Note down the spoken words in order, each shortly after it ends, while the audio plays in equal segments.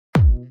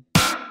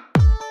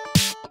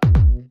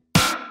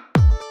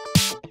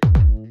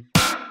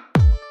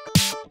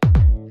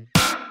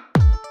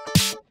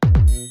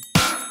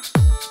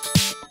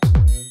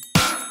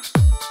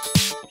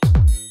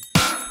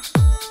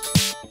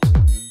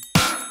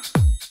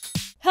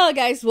Hello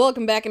guys,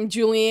 welcome back. I'm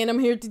Julie and I'm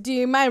here to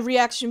do my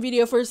reaction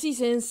video for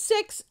season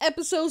 6,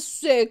 episode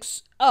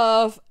 6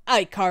 of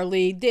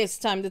iCarly. This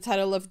time the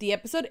title of the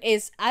episode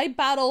is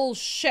iBattle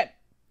Chip.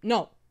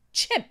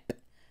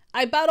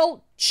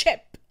 iBattle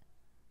Chip.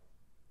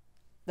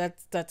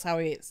 That's how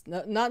it is.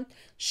 Not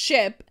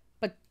ship,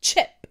 but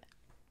chip.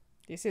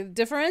 Do you see the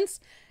difference?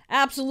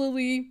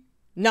 Absolutely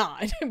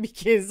not,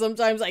 because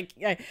sometimes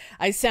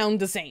I sound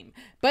the same.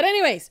 But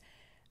anyways,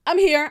 I'm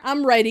here.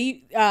 I'm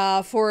ready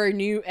for a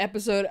new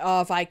episode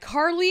of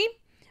iCarly.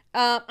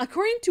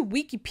 According to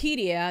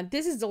Wikipedia,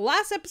 this is the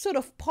last episode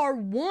of part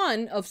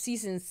 1 of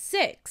season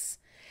 6.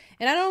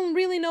 And I don't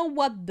really know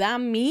what that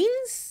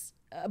means,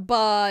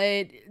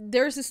 but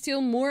there's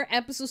still more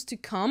episodes to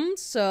come,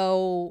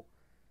 so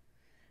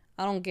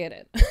I don't get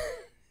it.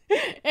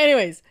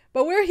 Anyways,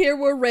 but we're here.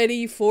 We're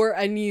ready for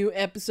a new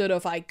episode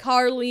of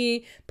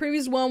iCarly.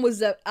 Previous one was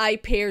the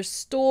iPair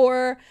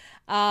store.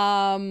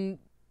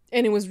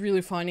 And it was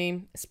really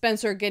funny.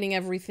 Spencer getting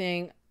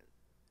everything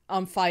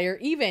on fire.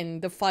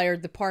 Even the fire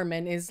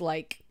department is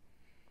like,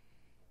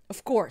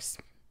 of course.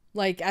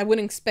 Like, I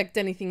wouldn't expect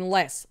anything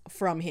less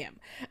from him.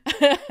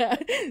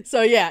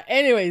 So yeah,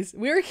 anyways,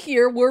 we're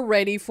here. We're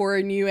ready for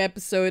a new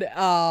episode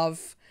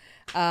of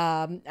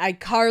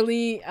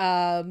iCarly.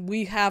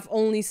 We have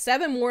only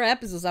 7 more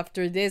episodes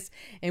after this.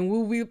 And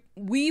we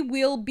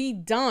will be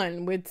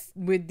done with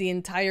the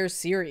entire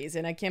series.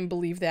 And I can't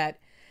believe that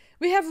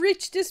we have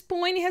reached this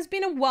point. It has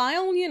been a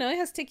while, you know, it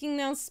has taken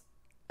us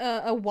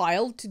a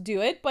while to do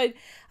it, but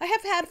I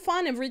have had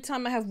fun every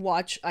time I have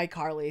watched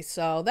iCarly,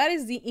 so that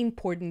is the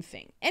important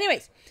thing.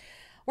 Anyways,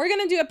 we're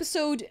gonna do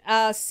episode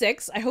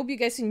 6. I hope you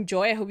guys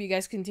enjoy. I hope you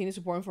guys continue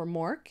supporting for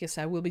more, because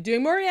I will be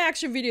doing more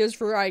reaction videos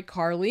for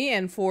iCarly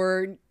and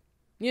for,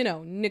 you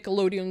know,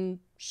 Nickelodeon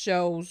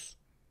shows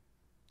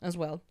as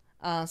well.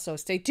 So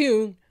stay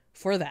tuned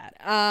for that.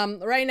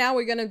 Right now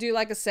we're gonna do,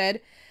 like I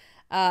said,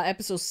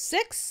 episode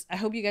 6. I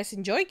hope you guys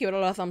enjoy. Give it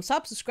a thumbs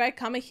up, subscribe,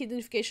 comment, hit the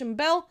notification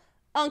bell.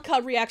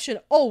 Uncut reaction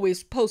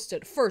always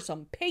posted first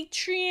on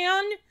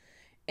Patreon.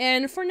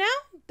 And for now,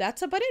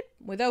 that's about it.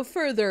 Without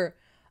further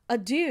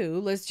ado,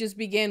 let's just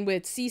begin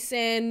with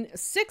season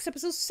 6,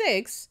 episode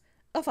 6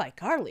 of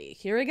iCarly.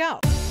 Here we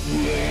go.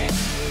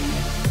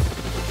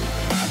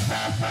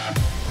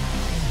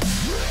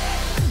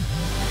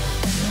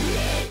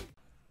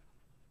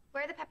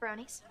 Where are the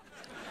pepperonis?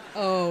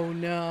 Oh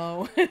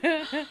no.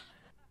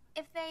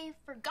 If they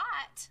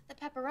forgot the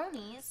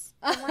pepperonis,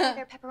 then why are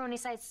there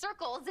pepperoni-sized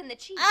circles in the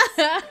cheese?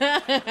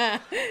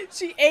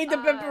 She ate the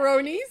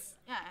pepperonis?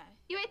 Yeah.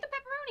 You ate the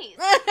pepperonis.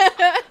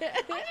 I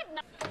did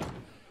not.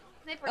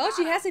 They forgot. Oh,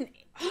 she hasn't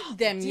eaten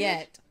them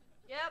yet.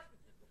 Yep.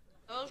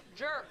 Those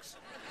jerks.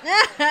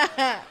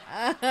 Hi,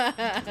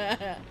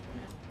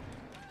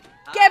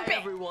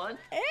 everyone.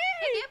 Hey!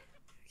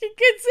 You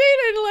can see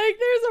it, like,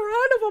 there's a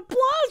round of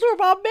applause for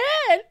my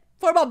man.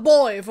 For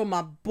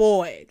my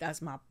boy.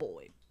 That's my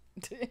boy.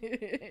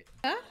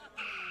 Huh?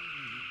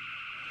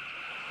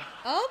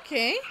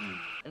 Okay.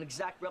 An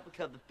exact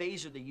replica of the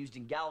phaser they used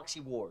in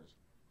Galaxy Wars.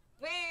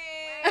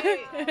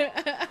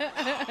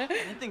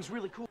 That thing's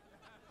really cool.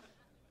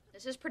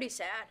 This is pretty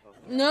sad.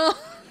 No,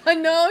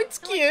 no, it's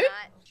cute.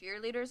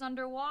 Cheerleaders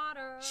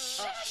underwater.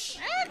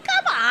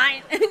 Come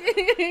on.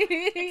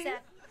 It's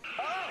sad.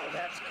 Oh,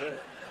 that's good.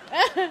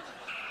 Oh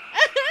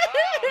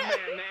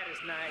man, that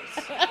is nice.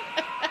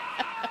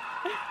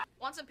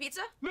 Want some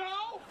pizza?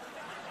 No!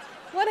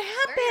 What Where are your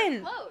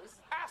happened? clothes?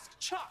 Ask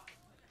Chuck.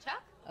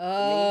 Chuck?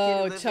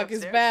 Oh, lives Chuck is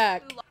upstairs?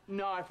 back.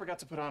 No, I forgot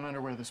to put on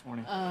underwear this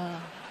morning.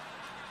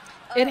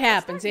 It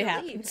happens. it's It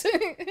hard to happens.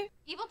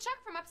 Evil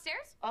Chuck from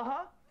upstairs?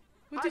 Uh-huh.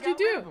 What I did you got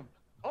rid of do? him.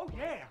 Oh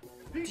yeah.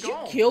 He Did you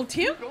gone. kill him?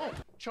 He gone.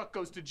 Chuck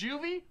goes to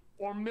juvie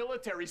or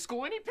military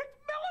school, and he picked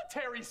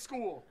military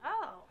school.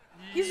 Oh.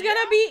 He's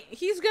gonna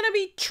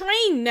be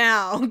trained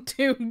now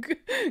to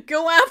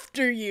go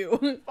after you.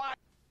 Fine.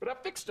 But I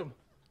fixed him.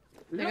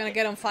 They're gonna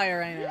get on fire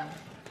right now.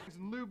 He's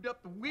lubed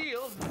up the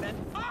wheels and then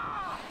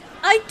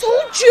I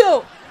told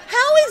you!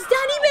 How is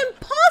that even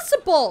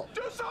possible?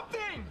 do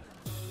something.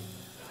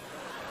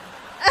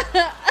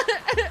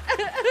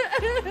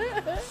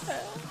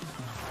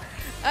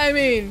 I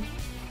mean,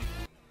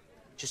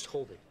 Just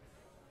hold it.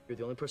 You're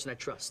the only person I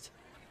trust.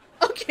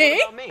 okay.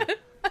 What about me?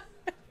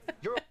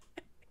 You're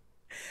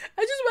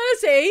I just want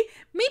to say,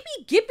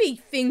 maybe Gibby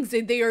thinks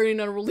that they are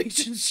in a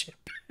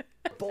relationship.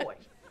 a boy.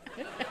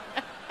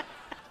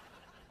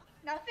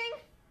 Nothing?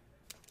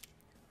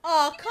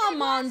 Oh,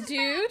 come on,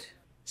 dude.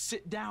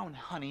 Sit down,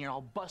 honey, or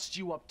I'll bust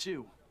you up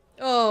too.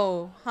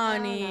 Oh,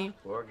 honey.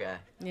 Poor guy.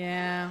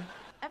 Yeah.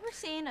 Ever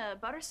seen a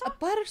butter A sock?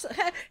 buttersuck.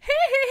 Hey!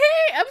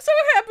 I'm so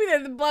happy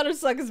that the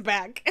buttersuck is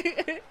back.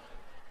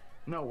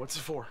 No, what's it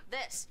for?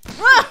 This.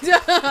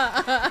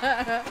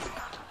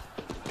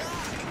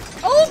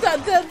 Oh,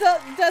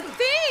 the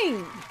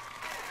thing.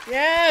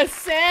 Yes,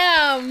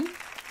 Sam.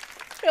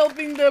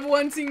 Helping the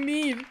ones in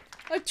need.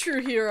 A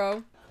true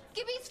hero.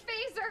 Gibby's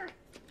phaser.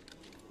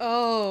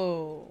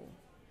 Oh.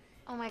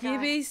 Oh my god.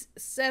 Gibby's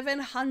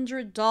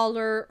 $700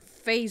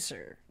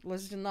 phaser.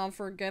 Let's not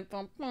forget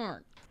that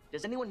part.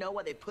 Does anyone know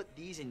why they put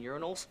these in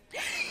urinals?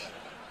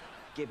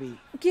 Gibby.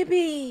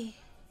 Gibby.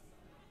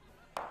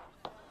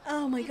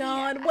 Oh my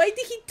god, why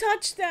did he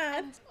touch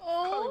that? Carly,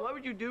 Oh. why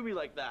would you do me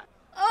like that?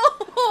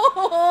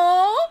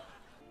 Oh.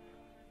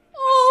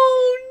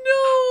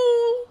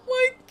 Oh no,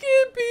 my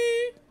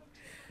Gibby.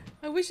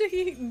 I wish that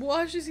he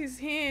washes his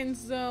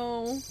hands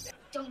though.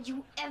 Don't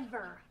you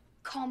ever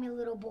call me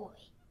little boy.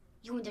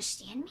 You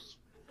understand me?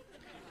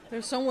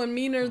 There's someone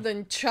meaner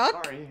than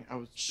Chuck? Sorry, I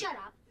was. Shut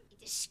up. It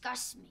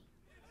disgusts me.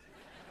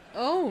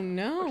 Oh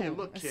no. Okay,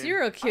 look, a kid,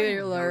 serial I don't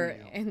killer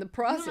know you. in the You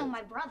process. don't know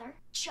my brother,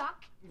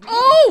 Chuck.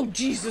 Oh,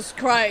 Jesus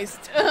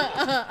Christ.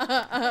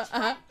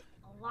 A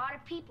lot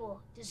of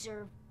people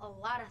deserve a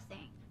lot of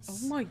things.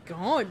 Oh my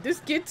god, this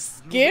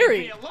gets Leave scary.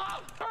 me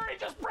alone! Hurry,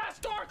 just press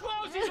door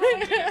close! He's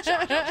ready to kill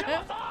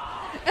us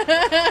all!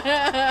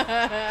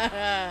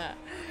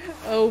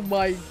 Oh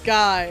my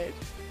god.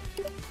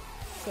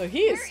 So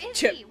he is Where is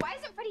Chip. he? Why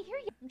isn't Freddy here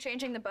yet? I'm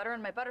changing the butter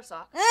in my butter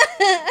sock.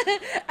 I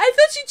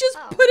thought she just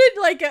Oh. put it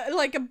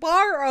like a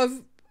bar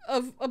of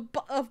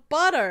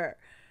butter.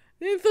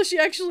 I thought she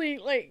actually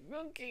like,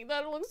 okay,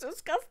 that looks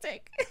disgusting.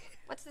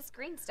 What's this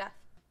green stuff?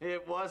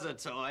 It was a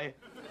toy.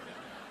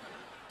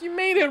 You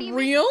made it do you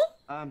real?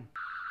 Um,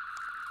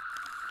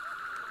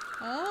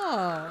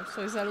 Oh,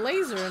 so it's a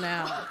laser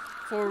now.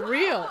 For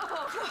real.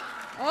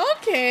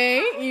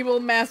 Okay, evil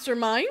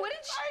mastermind. What did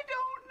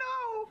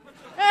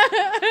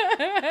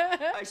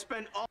I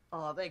spent all.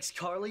 Oh, thanks,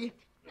 Carly.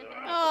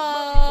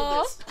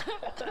 Oh,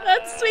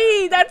 that's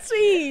sweet. That's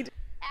sweet.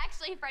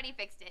 Actually, Freddy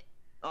fixed it.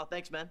 Oh,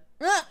 thanks, man.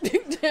 Ah!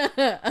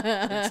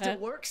 It still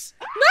works.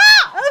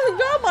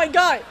 Oh my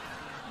god.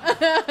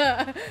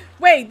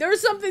 Wait, there's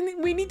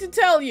something we need to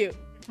tell you.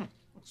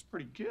 Looks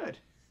pretty good.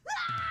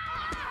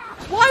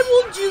 Why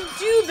would you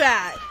do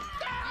that?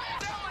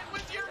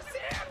 With your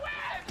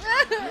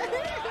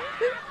sandwich!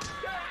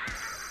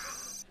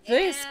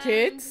 This,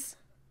 kids.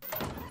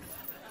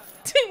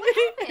 Chip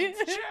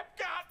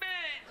got me!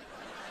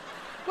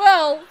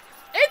 Well,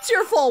 it's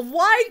your fault.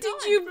 Why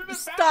did you To the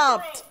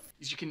stop? bathroom!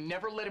 You can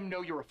never let him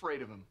know you're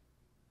afraid of him.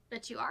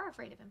 But you are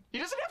afraid of him. He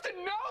doesn't have to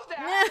know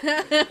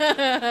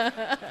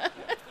that!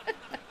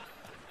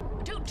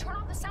 Dude, turn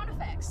off the sound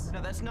effects.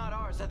 No, that's not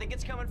ours. I think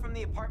it's coming from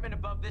the apartment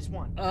above this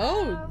one.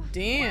 Oh,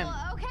 damn.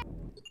 Well, okay.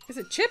 Is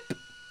it Chip?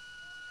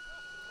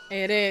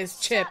 It is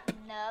Chip. Sup,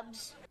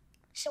 nubs.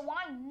 So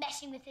I'm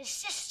messing with his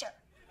sister.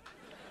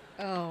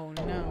 Oh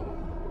no.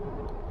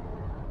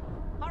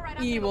 All right,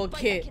 I'm Evil gonna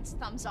bite kid. that kid's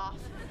thumbs off.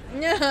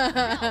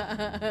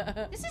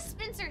 How This is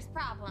Spencer's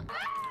problem.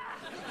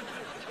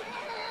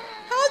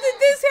 did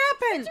this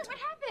happen? What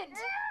happened?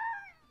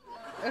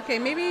 Okay,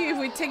 maybe if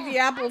we take the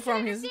apple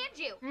from his. Understand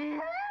you.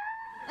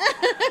 I'll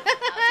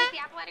take the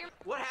apple out of your.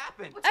 What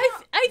happened?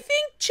 I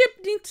think Chip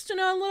needs to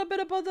know a little bit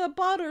about the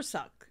butter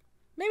suck.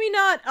 Maybe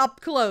not up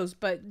close,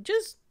 but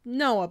just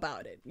know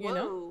about it, you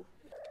know? Whoa.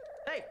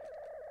 Hey!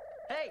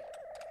 Hey!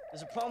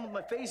 There's a problem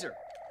with my phaser.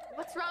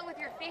 What's wrong with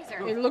your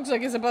phaser? It looks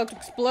like it's about to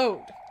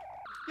explode.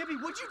 Gibby,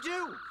 what'd you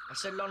do? I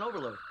set it on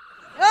overload.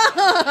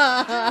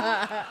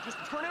 Just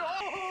turn it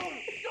off!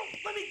 No,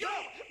 let me go!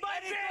 My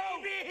baby!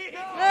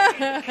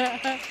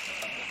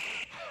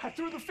 I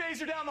threw the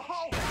phaser down the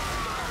hall.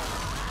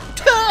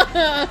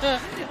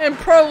 And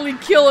probably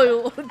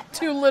kill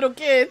 2 little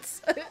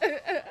kids. My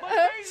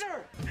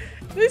phaser!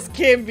 This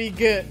can't be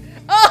good.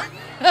 Oh.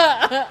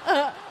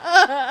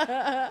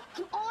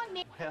 Come on,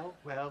 man. Well,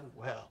 well,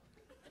 well.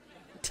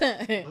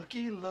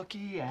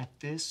 Looky at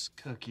this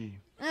cookie.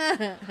 You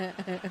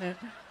can't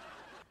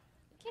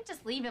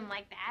just leave him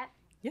like that.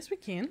 Yes, we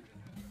can.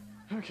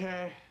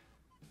 Okay.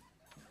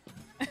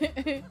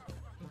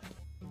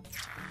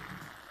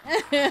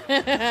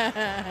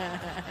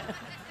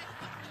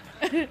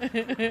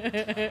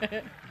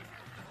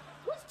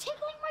 Who's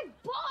tickling my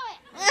butt?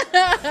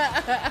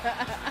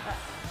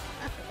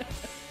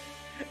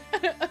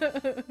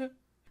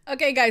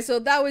 Okay, guys, so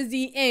that was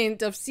the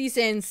end of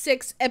season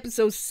 6,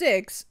 episode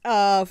 6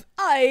 of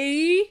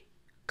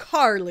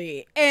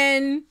iCarly.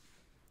 And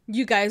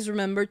you guys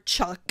remember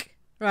Chuck,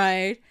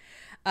 right?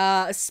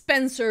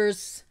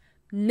 Spencer's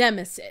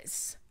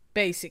nemesis,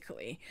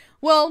 basically.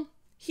 Well,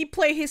 he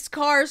played his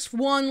cards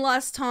one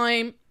last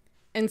time,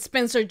 and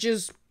Spencer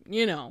just,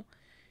 you know,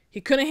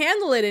 he couldn't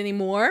handle it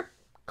anymore.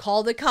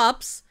 Called the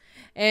cops,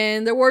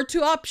 and there were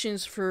 2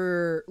 options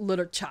for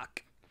little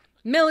Chuck: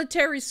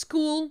 military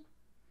school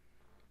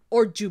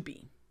or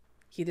juvie.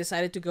 He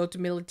decided to go to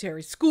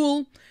military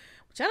school,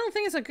 which I don't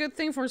think is a good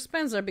thing for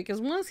Spencer,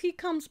 because once he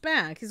comes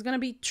back, he's gonna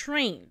be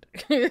trained.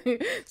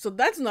 So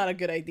that's not a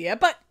good idea.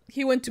 But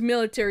he went to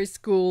military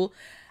school.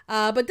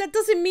 But that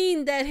doesn't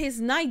mean that his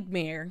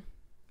nightmare,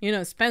 you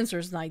know,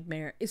 Spencer's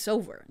nightmare, is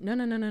over.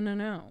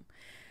 No.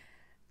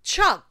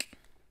 Chuck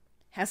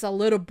has a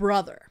little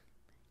brother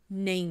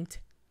named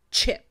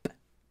Chip.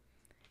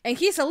 And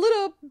he's a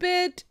little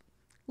bit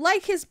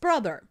like his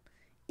brother,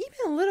 even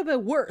a little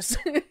bit worse.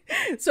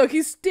 So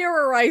he's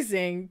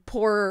terrorizing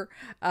poor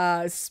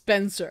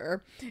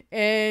Spencer.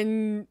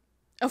 And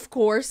of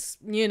course,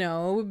 you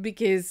know,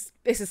 because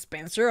it's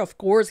Spencer, of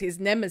course his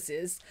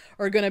nemesis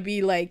are gonna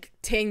be like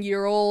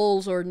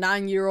 10-year-olds or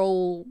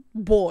 9-year-old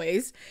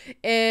boys.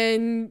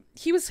 And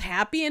he was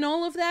happy and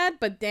all of that,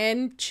 but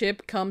then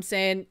Chip comes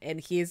in and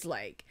he's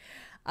like,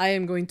 I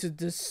am going to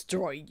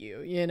destroy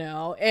you, you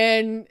know?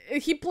 And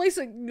he plays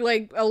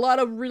like a lot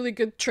of really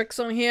good tricks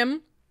on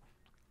him.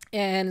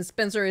 And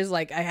Spencer is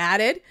like, I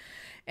had it.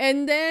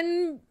 And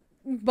then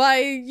by,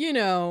 you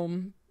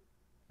know,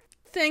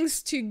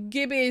 thanks to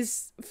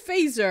Gibby's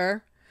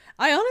phaser,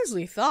 I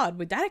honestly thought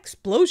with that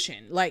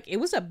explosion, like it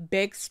was a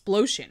big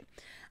explosion,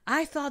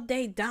 I thought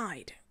they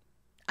died.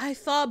 I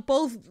thought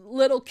both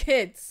little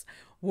kids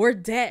were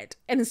dead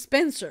and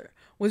Spencer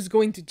was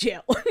going to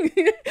jail.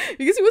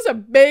 Because it was a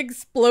big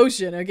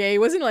explosion, okay? It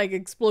wasn't like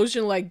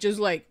explosion like just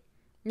like,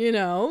 you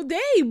know,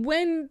 they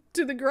went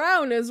to the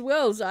ground as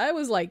well. So I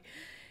was like,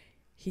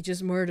 he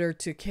just murdered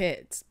 2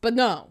 kids. But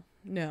no,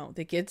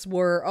 the kids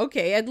were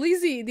okay. At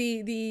least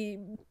the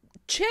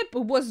Chip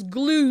was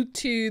glued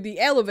to the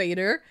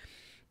elevator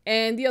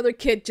and the other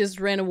kid just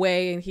ran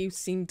away and he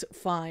seemed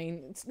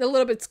fine. It's a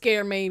little bit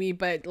scared maybe,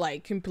 but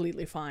like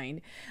completely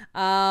fine.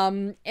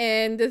 And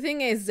the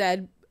thing is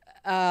that,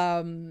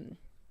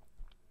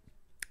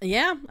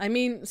 yeah, I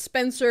mean,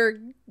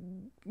 Spencer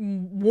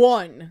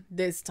won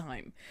this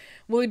time.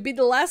 Will it be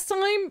the last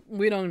time?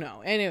 We don't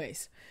know.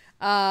 Anyways,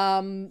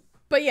 but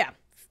yeah.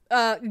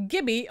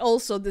 Gibby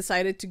also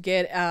decided to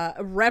get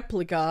a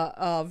replica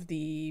of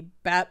the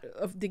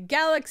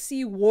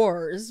Galaxy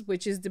Wars,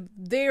 which is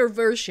their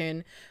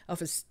version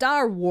of a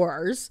Star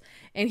Wars,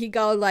 and he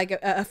got like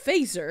a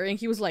phaser, and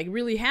he was like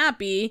really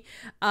happy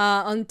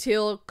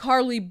until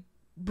Carly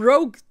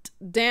broke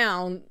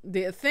down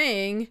the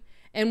thing,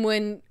 and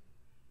when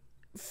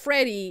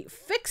Freddy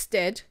fixed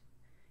it,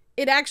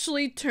 it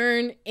actually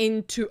turned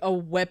into a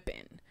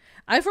weapon.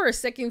 I for a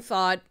second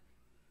thought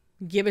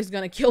Gibby's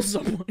gonna kill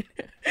someone.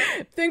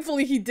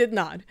 Thankfully he did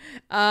not.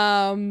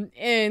 Yeah,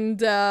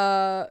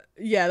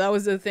 that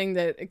was the thing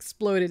that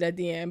exploded at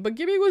the end. But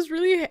Gibby was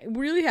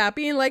really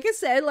happy, and like I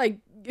said, like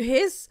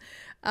his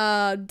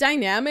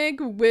dynamic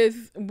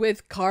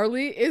with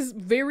Carly is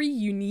very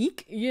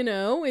unique, you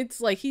know? It's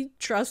like he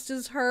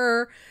trusts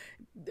her,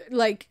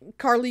 like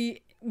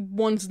Carly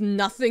wants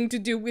nothing to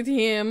do with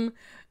him,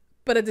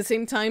 but at the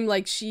same time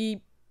like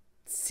she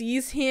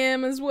sees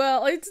him as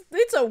well. It's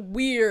a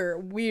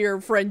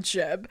weird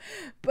friendship,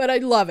 but I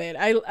love it.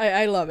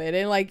 I love it.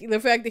 And like the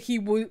fact that he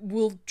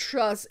will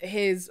trust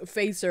his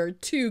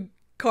phaser to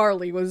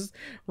Carly was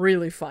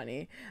really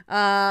funny.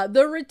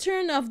 The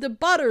return of the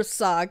butter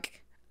sock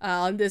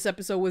on this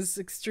episode was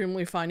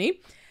extremely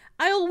funny.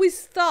 I always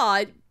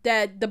thought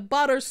that the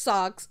butter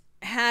socks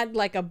had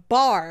like a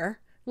bar.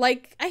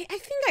 Like I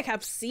think I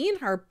have seen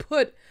her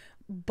put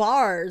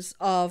bars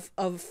of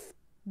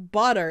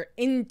butter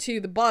into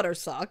the butter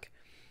sock,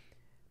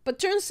 but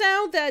turns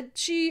out that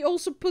she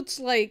also puts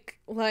like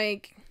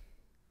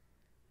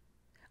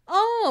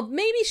oh,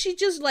 maybe she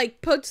just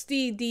like puts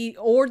the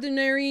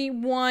ordinary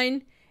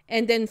one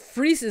and then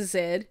freezes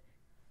it,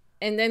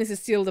 and then it's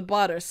still the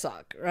butter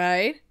sock,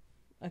 right?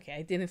 Okay,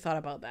 I didn't thought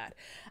about that.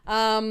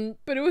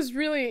 But it was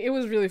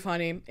really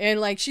funny, and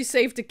like she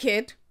saved the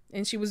kid,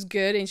 and she was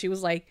good, and she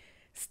was like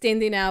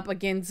standing up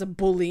against a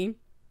bully.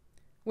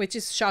 Which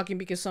is shocking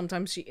because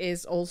sometimes she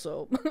is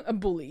also a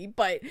bully,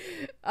 but,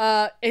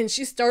 and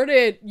she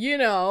started, you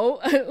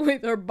know,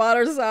 with her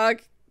butter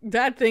sock.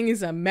 That thing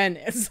is a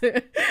menace.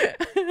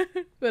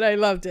 But I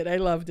loved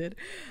it.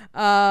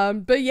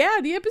 But yeah,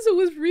 the episode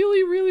was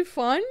really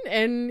fun,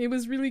 and it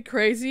was really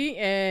crazy.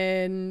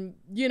 And,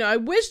 you know, I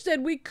wish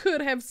that we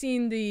could have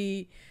seen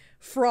the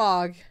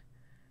frog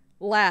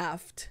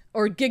laughed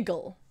or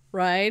giggle,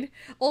 right?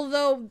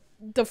 Although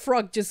the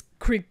frog just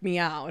creeped me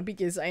out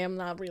because I am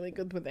not really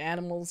good with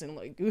animals, and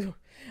like, ugh,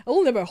 I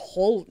will never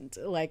hold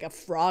like a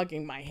frog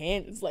in my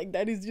hand. It's like,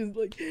 that is just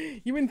like,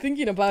 even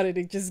thinking about it,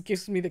 it just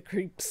gives me the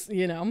creeps,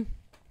 you know?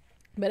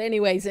 But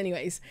anyways,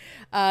 it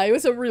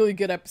was a really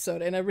good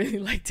episode, and I really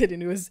liked it,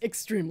 and it was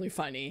extremely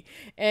funny.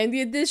 And the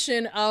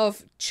addition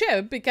of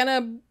Chip, it kind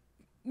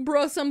of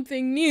brought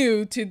something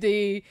new to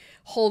the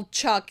whole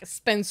Chuck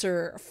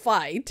Spencer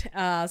fight.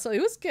 So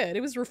it was good.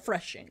 It was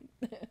refreshing.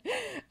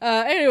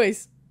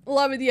 Anyways,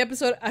 loved the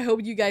episode. I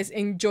hope you guys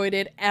enjoyed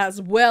it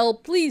as well.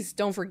 Please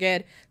don't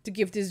forget to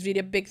give this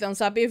video a big thumbs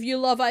up if you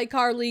love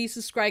iCarly.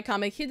 Subscribe,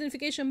 comment, hit the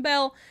notification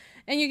bell,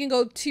 and you can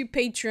go to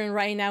Patreon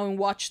right now and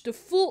watch the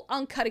full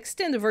uncut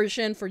extended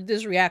version for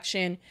this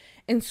reaction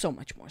and so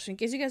much more. So in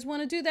case you guys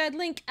want to do that,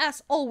 link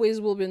as always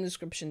will be in the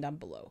description down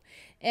below.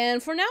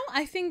 And for now,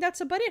 I think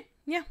that's about it.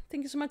 Yeah,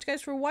 thank you so much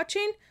guys for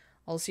watching.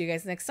 I'll see you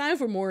guys next time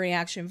for more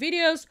reaction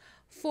videos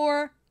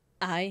for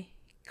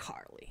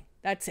iCarly.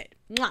 That's it.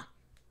 Mwah.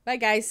 Bye,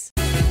 guys.